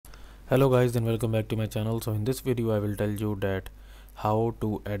Hello guys, and welcome back to my channel. So in this video I will tell you that how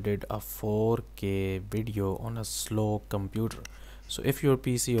to edit a 4K video on a slow computer. So if your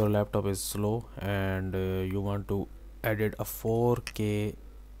PC or laptop is slow and you want to edit a 4K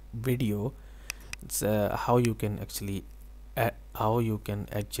video, it's how you can actually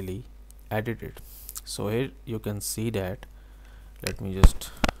edit it. So here you can see that. Let me just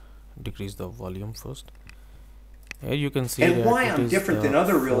decrease the volume first. Here you can see and that why I'm different than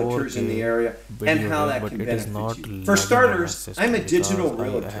other realtors in the area and how that can benefit you. For starters, I'm a digital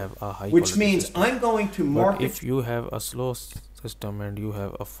realtor, which means I'm going to market. If you have a slow system and you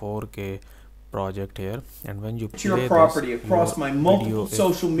have a 4K project here, and when you play your property across my multiple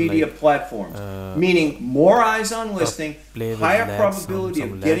social media platforms, meaning more eyes on listing, higher probability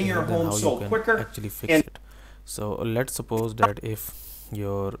of getting your home sold quicker, actually fix it. So let's suppose that if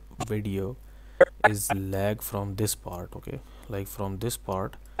your video is lag from this part, okay, like from this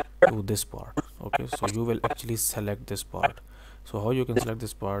part to this part, okay, so you will actually select this part. So how you can select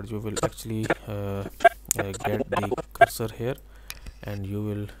this part? You will actually get the cursor here and you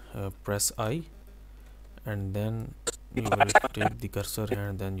will press I, and then you will take the cursor here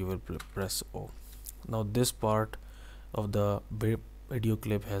and then you will press O. Now this part of the video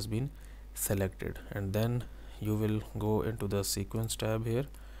clip has been selected, and then you will go into the sequence tab here,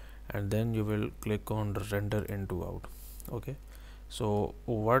 and then you will click on render into out. Okay, so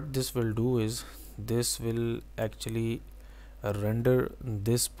what this will do is this will actually render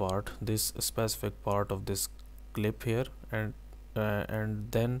this part, this specific part of this clip here, and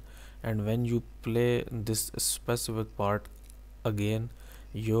when you play this specific part again,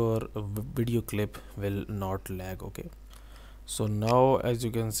 your video clip will not lag. Okay, so now as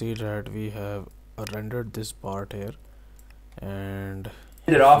you can see that we have rendered this part here, and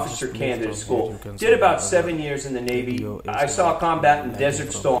officer candidate school. Did about 7 years in the Navy. I saw combat in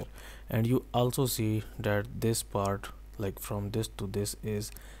Desert Storm. And you also see that this part, like from this to this,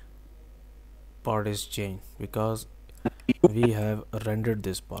 is changed because we have rendered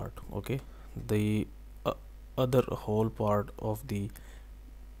this part. Okay, the other whole part of the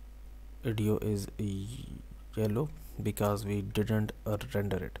video is yellow because we didn't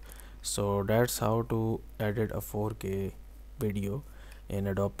render it. So that's how to edit a 4K video in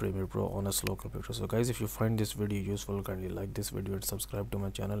Adobe Premiere Pro on a slow computer. So guys, if you find this video useful, kindly like this video and subscribe to my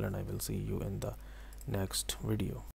channel, and I will see you in the next video.